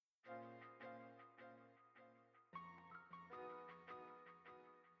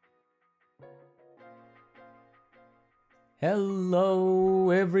Hello,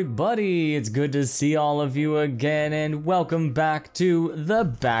 everybody. It's good to see all of you again, and welcome back to the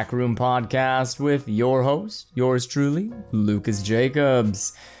Backroom Podcast with your host, yours truly, Lucas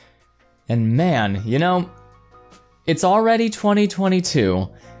Jacobs. And man, it's already 2022.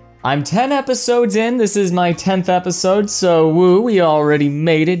 I'm 10 episodes in. This is my 10th episode, so woo, we already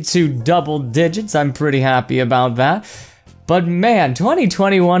made it to double digits. I'm pretty happy about that. But man,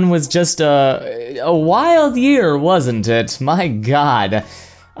 2021 was just a wild year, wasn't it? My God.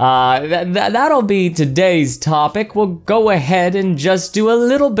 That'll be today's topic. We'll go ahead and just do a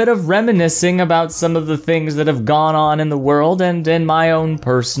little bit of reminiscing about some of the things that have gone on in the world and in my own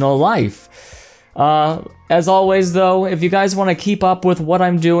personal life. As always, though, if you guys want to keep up with what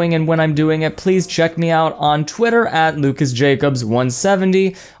I'm doing and when I'm doing it, please check me out on Twitter at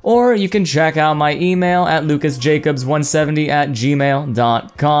LucasJacobs170, or you can check out my email at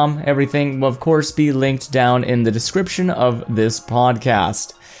lucasjacobs170@gmail.com. Everything will, of course, be linked down in the description of this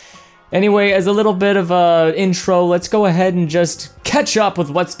podcast. Anyway, as a little bit of a intro, let's go ahead and just catch up with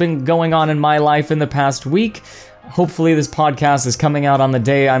what's been going on in my life in the past week. Hopefully this podcast is coming out on the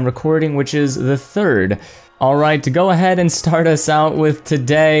day I'm recording, which is the 3rd. Alright, to go ahead and start us out with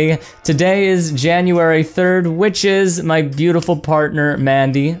today. Today is January 3rd, which is my beautiful partner,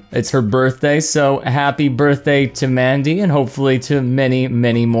 Mandy. It's her birthday, so happy birthday to Mandy, and hopefully to many,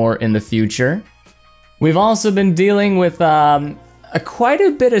 many more in the future. We've also been dealing with quite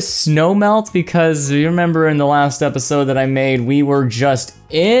a bit of snow melt, because you remember in the last episode that I made, we were just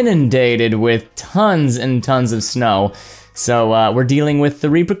inundated with tons and tons of snow. So we're dealing with the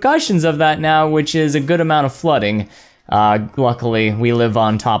repercussions of that now, which is a good amount of flooding. Luckily, we live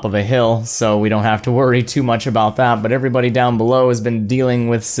on top of a hill, so we don't have to worry too much about that, but everybody down below has been dealing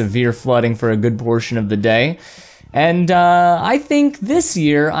with severe flooding for a good portion of the day. And I think this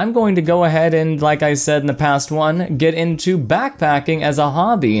year I'm going to go ahead and, like I said in the past one, get into backpacking as a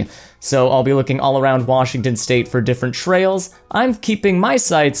hobby. So I'll be looking all around Washington State for different trails. I'm keeping my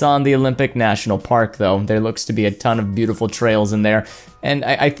sights on the Olympic National Park, though. There looks to be a ton of beautiful trails in there. And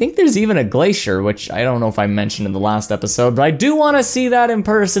I think there's even a glacier, which I don't know if I mentioned in the last episode, but I do want to see that in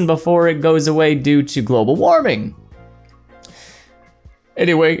person before it goes away due to global warming.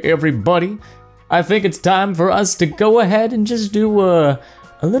 Anyway, everybody, I think it's time for us to go ahead and just do a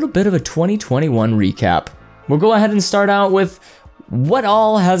little bit of a 2021 recap. We'll go ahead and start out with what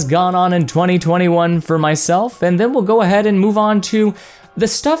all has gone on in 2021 for myself, and then we'll go ahead and move on to the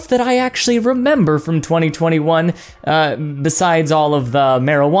stuff that I actually remember from 2021, besides all of the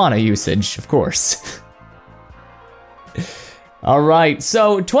marijuana usage, of course. Alright,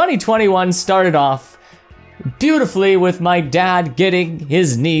 so 2021 started off beautifully with my dad getting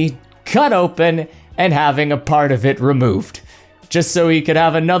his knee cut open and having a part of it removed, just so he could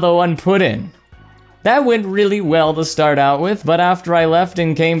have another one put in. That went really well to start out with, but after I left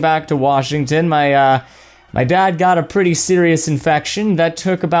and came back to Washington, my dad got a pretty serious infection that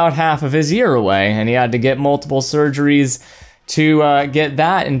took about half of his ear away, and he had to get multiple surgeries to get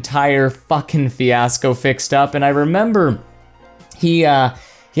that entire fucking fiasco fixed up. And I remember he had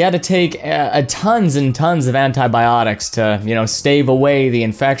to take tons and tons of antibiotics to, stave away the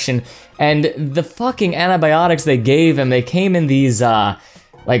infection. And the fucking antibiotics they gave him, they came in these,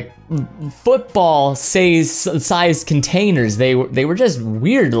 football-sized containers. They were just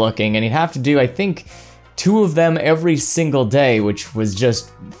weird looking, and he'd have to do, I think, 2 of them every single day, which was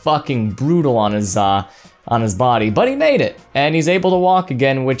just fucking brutal on his body. But he made it, and he's able to walk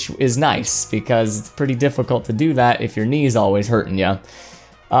again, which is nice, because it's pretty difficult to do that if your knee's always hurting you.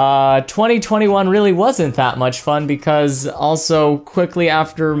 2021 really wasn't that much fun, because also quickly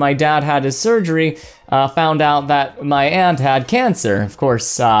after my dad had his surgery, found out that my aunt had cancer. Of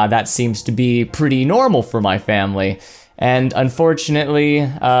course, that seems to be pretty normal for my family. And unfortunately,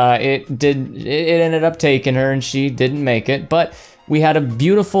 it ended up taking her, and she didn't make it. But we had a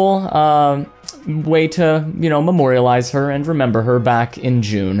beautiful way to, memorialize her and remember her back in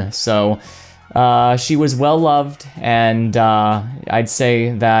June. So she was well loved, and I'd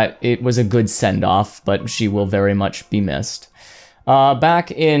say that it was a good send-off, but she will very much be missed.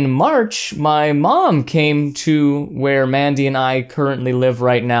 Back in March, my mom came to where Mandy and I currently live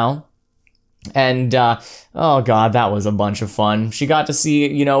right now. And, oh god, that was a bunch of fun. She got to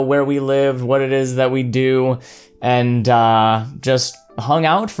see, where we lived, what it is that we do, and just hung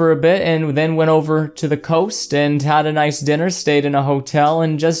out for a bit, and then went over to the coast and had a nice dinner, stayed in a hotel,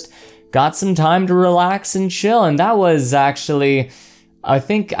 and just got some time to relax and chill. And that was actually, I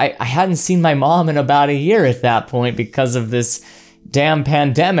think I hadn't seen my mom in about a year at that point because of this damn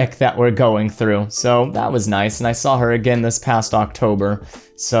pandemic that we're going through. So that was nice, and I saw her again this past October.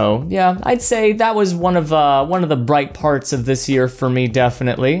 So yeah, I'd say that was one of the bright parts of this year for me,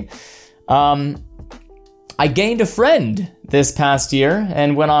 definitely. I gained a friend this past year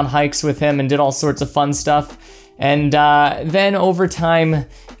and went on hikes with him and did all sorts of fun stuff. And then over time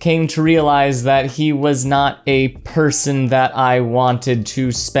came to realize that he was not a person that I wanted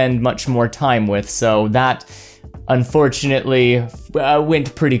to spend much more time with. So that unfortunately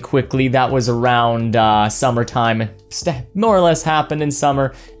went pretty quickly. That was around summertime. More or less happened in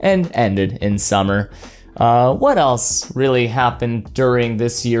summer and ended in summer. What else really happened during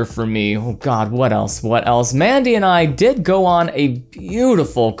this year for me? Oh God, what else? Mandy and I did go on a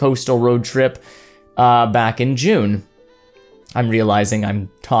beautiful coastal road trip back in June. I'm realizing I'm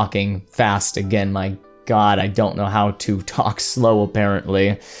talking fast again. My God, I don't know how to talk slow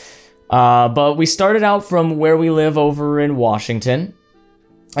apparently. But we started out from where we live over in Washington,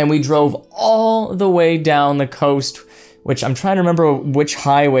 and we drove all the way down the coast, which I'm trying to remember which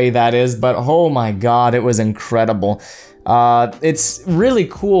highway that is, but oh my God, it was incredible. It's really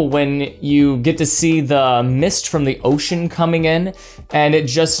cool when you get to see the mist from the ocean coming in, and it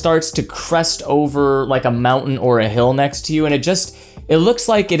just starts to crest over like a mountain or a hill next to you, and it looks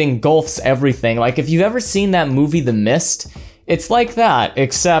like it engulfs everything. Like if you've ever seen that movie, The Mist, it's like that,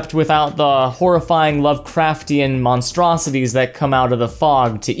 except without the horrifying Lovecraftian monstrosities that come out of the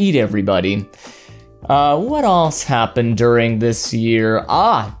fog to eat everybody. What else happened during this year?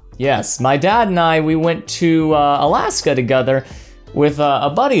 Yes, my dad and I, we went to Alaska together with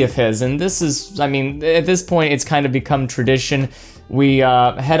a buddy of his, and this is, I mean, at this point, it's kind of become tradition. We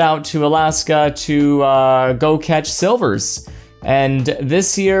head out to Alaska to go catch silvers, and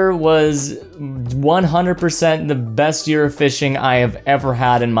this year was 100% the best year of fishing I have ever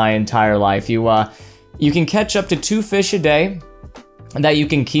had in my entire life. You can catch up to 2 fish a day that you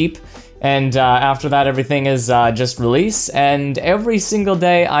can keep. And after that, everything is just release. And every single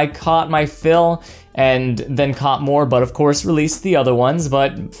day, I caught my fill and then caught more, but of course released the other ones.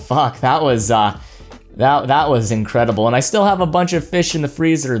 But fuck, that was that was incredible. And I still have a bunch of fish in the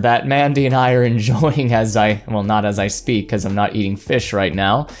freezer that Mandy and I are enjoying not as I speak, because I'm not eating fish right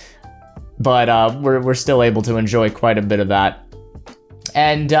now. But we're still able to enjoy quite a bit of that.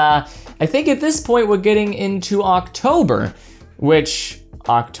 And I think at this point we're getting into October,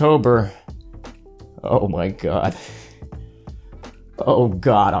 October. Oh my God. Oh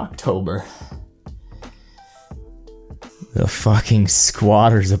God, October. The fucking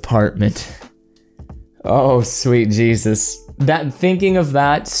squatter's apartment. Oh, sweet Jesus. Thinking of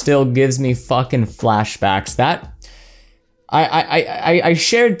that still gives me fucking flashbacks. I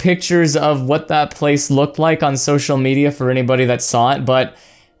shared pictures of what that place looked like on social media for anybody that saw it, but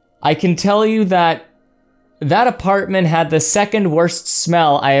I can tell you that apartment had the second worst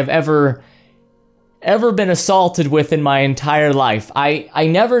smell I have ever been assaulted with in my entire life. I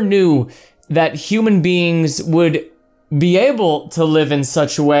never knew that human beings would be able to live in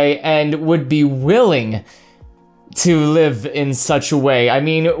such a way and would be willing to live in such a way. I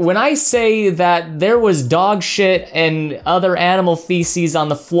mean, when I say that there was dog shit and other animal feces on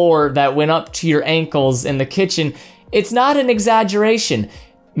the floor that went up to your ankles in the kitchen, it's not an exaggeration.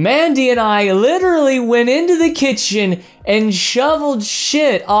 Mandy and I literally went into the kitchen and shoveled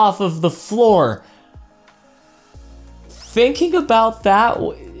shit off of the floor. Thinking about that,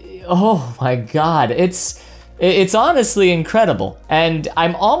 oh my God, it's honestly incredible. And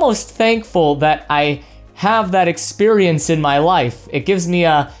I'm almost thankful that I have that experience in my life. It gives me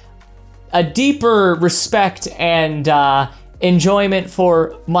a deeper respect and enjoyment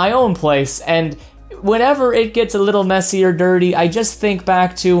for my own place. And whenever it gets a little messy or dirty, I just think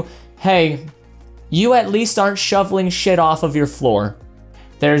back to, hey, you at least aren't shoveling shit off of your floor.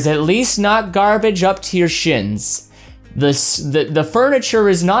 There's at least not garbage up to your shins. The furniture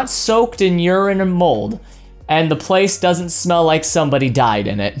is not soaked in urine and mold, and the place doesn't smell like somebody died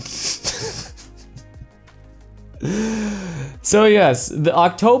in it. So yes, the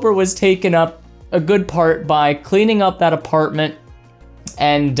October was taken up a good part by cleaning up that apartment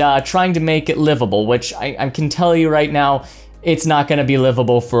and trying to make it livable, which I can tell you right now, it's not going to be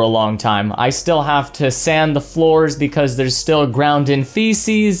livable for a long time. I still have to sand the floors because there's still ground in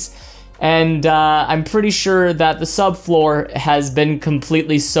feces, and I'm pretty sure that the subfloor has been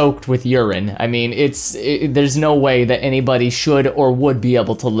completely soaked with urine. I mean, there's no way that anybody should or would be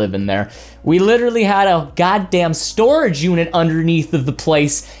able to live in there. We literally had a goddamn storage unit underneath of the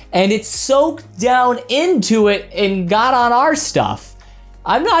place, and it soaked down into it and got on our stuff.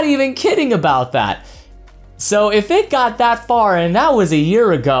 I'm not even kidding about that. So if it got that far, and that was a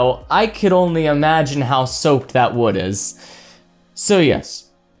year ago, I could only imagine how soaked that wood is. So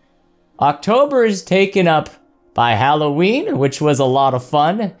yes, October is taken up by Halloween, which was a lot of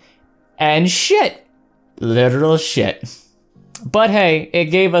fun, and shit. Literal shit. But hey, it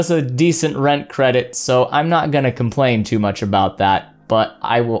gave us a decent rent credit, so I'm not gonna complain too much about that, but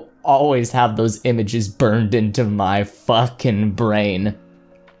I will always have those images burned into my fucking brain.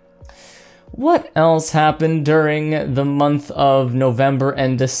 What else happened during the month of November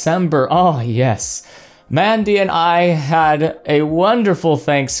and December? Oh, yes. Mandy and I had a wonderful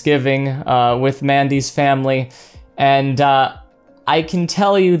Thanksgiving with Mandy's family, and I can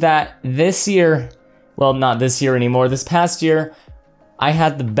tell you that this year, well, not this year anymore, this past year, I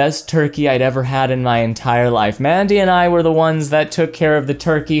had the best turkey I'd ever had in my entire life. Mandy and I were the ones that took care of the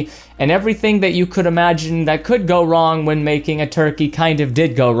turkey, and everything that you could imagine that could go wrong when making a turkey kind of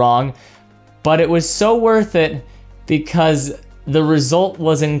did go wrong, but it was so worth it because the result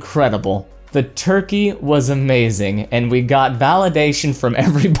was incredible. The turkey was amazing, and we got validation from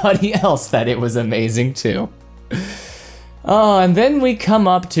everybody else that it was amazing too. Oh, and then we come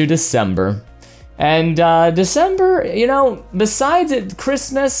up to December. And December, you know, besides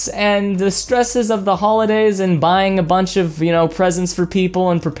Christmas and the stresses of the holidays and buying a bunch of, you know, presents for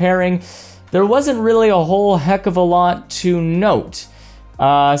people and preparing, there wasn't really a whole heck of a lot to note.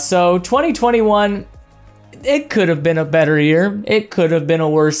 So 2021, it could have been a better year. It could have been a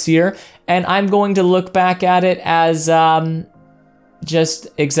worse year. And I'm going to look back at it as just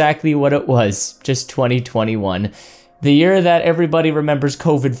exactly what it was, just 2021. The year that everybody remembers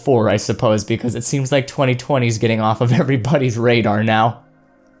COVID for, I suppose, because it seems like 2020 is getting off of everybody's radar now.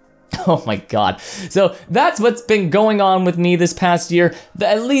 Oh my god. So that's what's been going on with me this past year,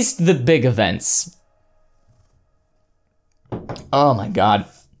 at least the big events. Oh my god.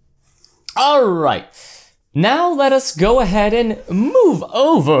 All right. Now let us go ahead and move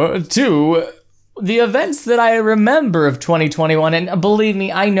over to the events that I remember of 2021. And believe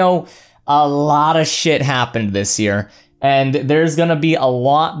me, I know a lot of shit happened this year. And there's gonna be a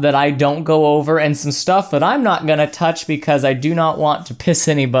lot that I don't go over and some stuff that I'm not gonna touch because I do not want to piss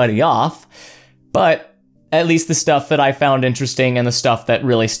anybody off. But at least the stuff that I found interesting and the stuff that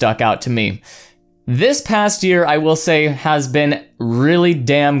really stuck out to me. This past year, I will say, has been really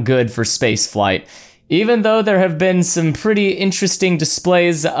damn good for spaceflight. Even though there have been some pretty interesting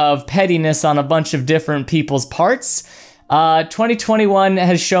displays of pettiness on a bunch of different people's parts, 2021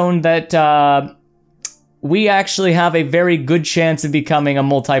 has shown that we actually have a very good chance of becoming a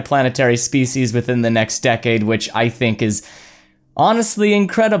multiplanetary species within the next decade, which I think is honestly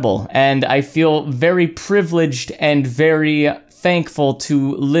incredible. And I feel very privileged and very thankful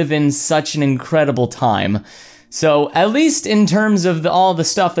to live in such an incredible time. So at least in terms of all the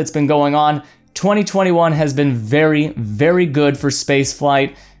stuff that's been going on, 2021 has been very, very good for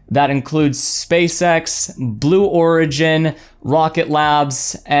spaceflight. That includes SpaceX, Blue Origin, Rocket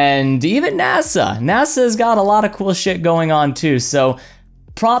Labs, and even NASA. NASA's got a lot of cool shit going on too, so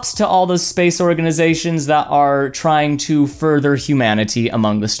props to all those space organizations that are trying to further humanity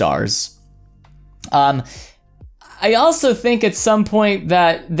among the stars. I also think at some point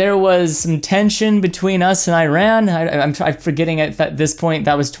that there was some tension between us and Iran. I'm forgetting at this point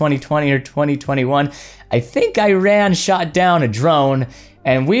that was 2020 or 2021. I think Iran shot down a drone,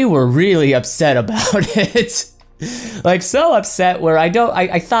 and we were really upset about it. Like, so upset where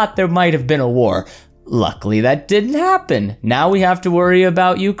I thought there might have been a war. Luckily, that didn't happen. Now we have to worry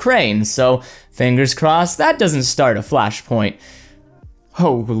about Ukraine, so fingers crossed that doesn't start a flashpoint.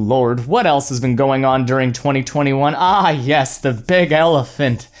 Oh, Lord, what else has been going on during 2021? Ah, yes, the big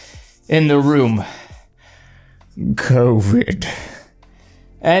elephant in the room. COVID.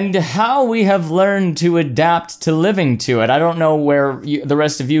 And how we have learned to adapt to living to it. I don't know where the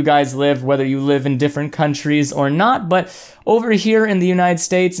rest of you guys live, whether you live in different countries or not, but over here in the United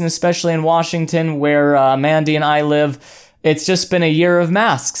States, and especially in Washington, where Mandy and I live, it's just been a year of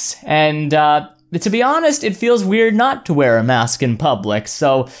masks. And to be honest, it feels weird not to wear a mask in public,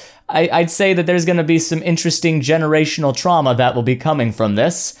 so I'd say that there's going to be some interesting generational trauma that will be coming from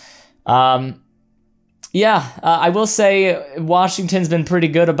this. I will say Washington's been pretty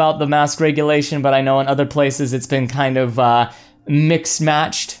good about the mask regulation, but I know in other places it's been kind of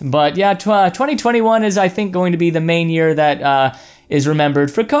mixed-matched. But yeah, 2021 is, I think, going to be the main year that is remembered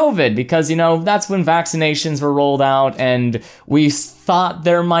for COVID, because, you know, that's when vaccinations were rolled out and we thought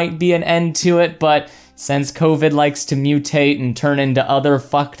there might be an end to it, but since COVID likes to mutate and turn into other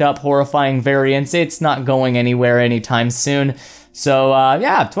fucked up, horrifying variants, it's not going anywhere anytime soon. So,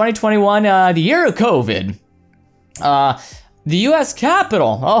 2021, the year of COVID. The U.S.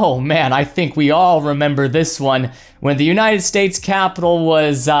 Capitol. Oh, man, I think we all remember this one. When the United States Capitol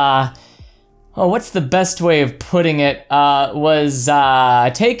was, what's the best way of putting it, was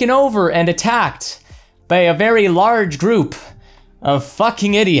taken over and attacked by a very large group of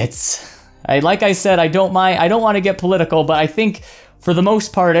fucking idiots. Like I said, I don't want to get political, but I think for the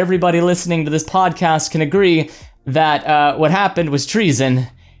most part, everybody listening to this podcast can agree that what happened was treason,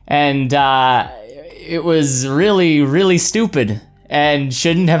 and it was really, really stupid and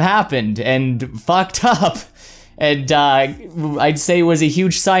shouldn't have happened and fucked up. And I'd say it was a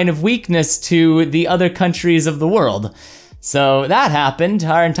huge sign of weakness to the other countries of the world. So that happened.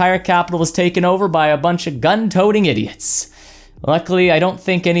 Our entire capital was taken over by a bunch of gun-toting idiots. Luckily, I don't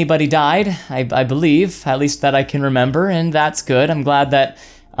think anybody died, I believe, at least that I can remember, and that's good. I'm glad that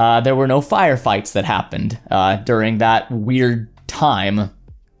there were no firefights that happened during that weird time.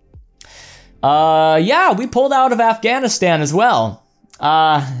 Yeah, we pulled out of Afghanistan as well.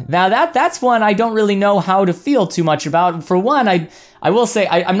 Now that's one I don't really know how to feel too much about. For one, I will say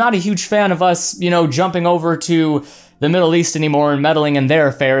I'm not a huge fan of us, jumping over to the Middle East anymore and meddling in their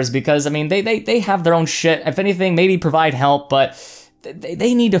affairs, because, I mean, they have their own shit. If anything, maybe provide help, but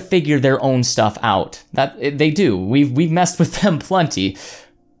they need to figure their own stuff out. That they do. We've messed with them plenty.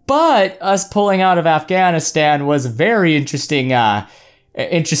 But us pulling out of Afghanistan was a very interesting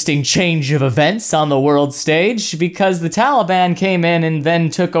change of events on the world stage, because the Taliban came in and then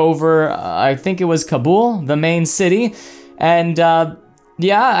took over, I think it was Kabul, the main city, and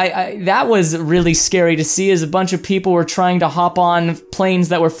that was really scary to see, as a bunch of people were trying to hop on planes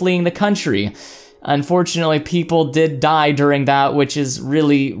that were fleeing the country. Unfortunately, people did die during that, which is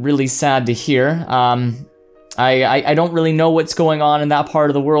really, really sad to hear. I don't really know what's going on in that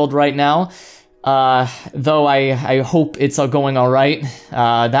part of the world right now. Though I hope it's all going all right.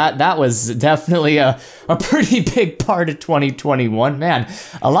 That was definitely a pretty big part of 2021. Man,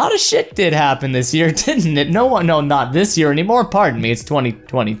 a lot of shit did happen this year, didn't it? No, not this year anymore. Pardon me, it's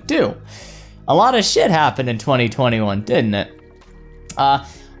 2022. A lot of shit happened in 2021, didn't it?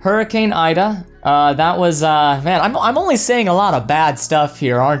 Hurricane Ida, that was, man, I'm only saying a lot of bad stuff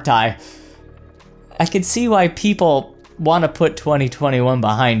here, aren't I? I can see why people want to put 2021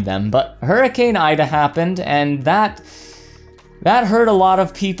 behind them, but Hurricane Ida happened, and that hurt a lot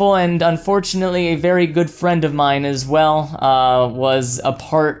of people, and unfortunately a very good friend of mine as well was a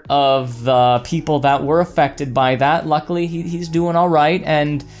part of the people that were affected by that. Luckily, he's doing all right,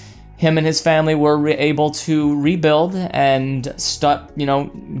 and him and his family were able to rebuild and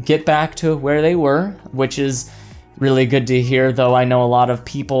get back to where they were, which is really good to hear, though I know a lot of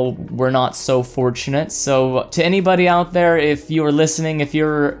people were not so fortunate. So to anybody out there, if you are listening, if you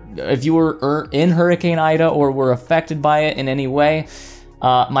were in Hurricane Ida or were affected by it in any way,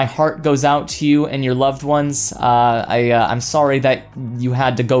 my heart goes out to you and your loved ones. I'm sorry that you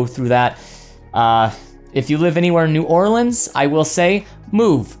had to go through that. If you live anywhere in New Orleans, I will say,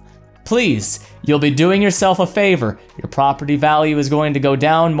 move. Please, you'll be doing yourself a favor. Your property value is going to go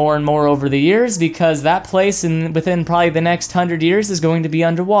down more and more over the years, because that place within probably the next 100 years is going to be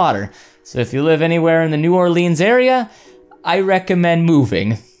underwater. So if you live anywhere in the New Orleans area, I recommend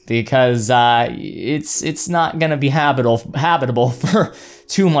moving, because it's not going to be habitable for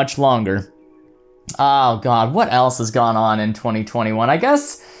too much longer. Oh God, what else has gone on in 2021? I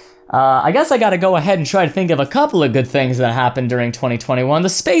guess I gotta go ahead and try to think of a couple of good things that happened during 2021. The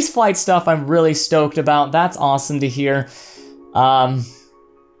spaceflight stuff I'm really stoked about. That's awesome to hear.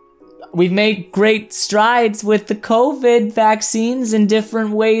 We've made great strides with the COVID vaccines and different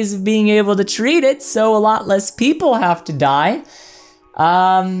ways of being able to treat it, so a lot less people have to die.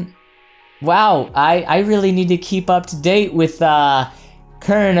 Wow, I really need to keep up to date with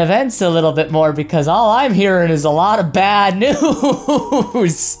current events a little bit more, because all I'm hearing is a lot of bad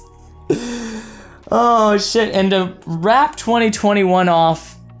news. Oh shit, and to wrap 2021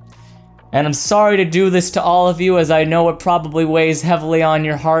 off, and I'm sorry to do this to all of you, as I know it probably weighs heavily on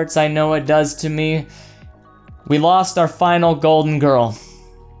your hearts. I know it does to me. We lost our final golden girl.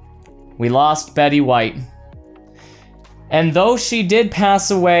 We lost Betty White. And though she did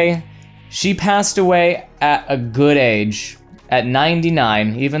pass away, she passed away at a good age, at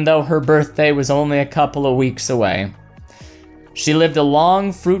 99, even though her birthday was only a couple of weeks away. She lived a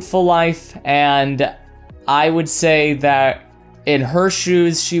long, fruitful life, and I would say that in her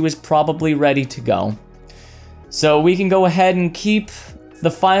shoes, she was probably ready to go. So we can go ahead and keep the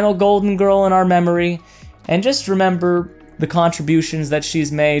final golden girl in our memory, and just remember the contributions that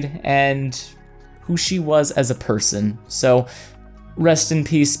she's made and who she was as a person. So rest in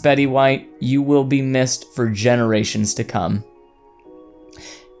peace, Betty White. You will be missed for generations to come.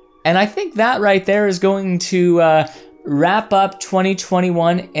 And I think that right there is going to wrap up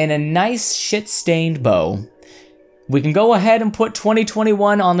 2021 in a nice shit-stained bow. We can go ahead and put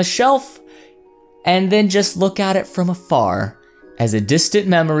 2021 on the shelf and then just look at it from afar as a distant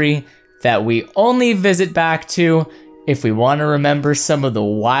memory that we only visit back to if we want to remember some of the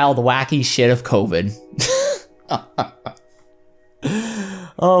wild, wacky shit of COVID.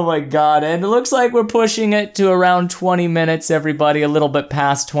 Oh my god, and it looks like we're pushing it to around 20 minutes, everybody, a little bit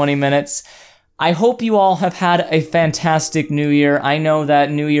past 20 minutes. I hope you all have had a fantastic New Year. I know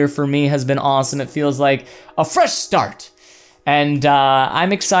that New Year for me has been awesome. It feels like a fresh start. And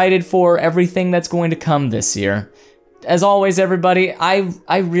I'm excited for everything that's going to come this year. As always, everybody,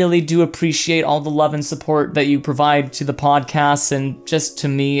 I really do appreciate all the love and support that you provide to the podcast, and just to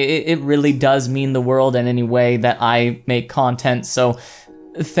me, it really does mean the world in any way that I make content, so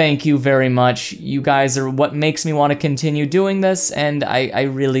thank you very much. You guys are what makes me want to continue doing this, and I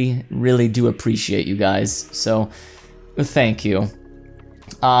really, really do appreciate you guys, so thank you.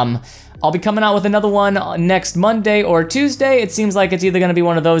 I'll be coming out with another one next Monday or Tuesday. It seems like it's either going to be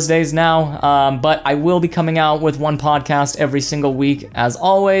one of those days now, but I will be coming out with one podcast every single week, as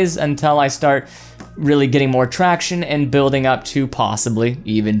always, until I start really getting more traction and building up to possibly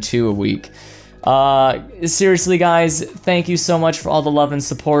even 2 a week. Seriously, guys, thank you so much for all the love and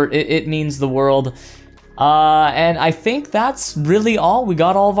support. It means the world. And I think that's really all. We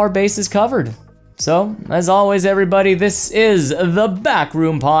got all of our bases covered. So, as always, everybody, this is the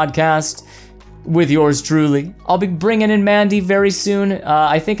Backroom Podcast with yours truly. I'll be bringing in Mandy very soon.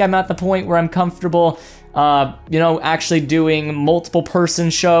 I think I'm at the point where I'm comfortable, actually doing multiple person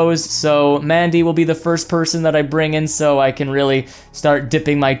shows. So Mandy will be the first person that I bring in so I can really start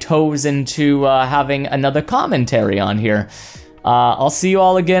dipping my toes into having another commentary on here. I'll see you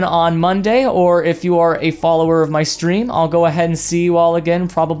all again on Monday, or if you are a follower of my stream, I'll go ahead and see you all again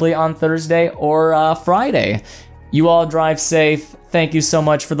probably on Thursday or Friday. You all drive safe. Thank you so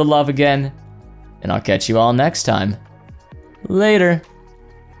much for the love again, and I'll catch you all next time. Later.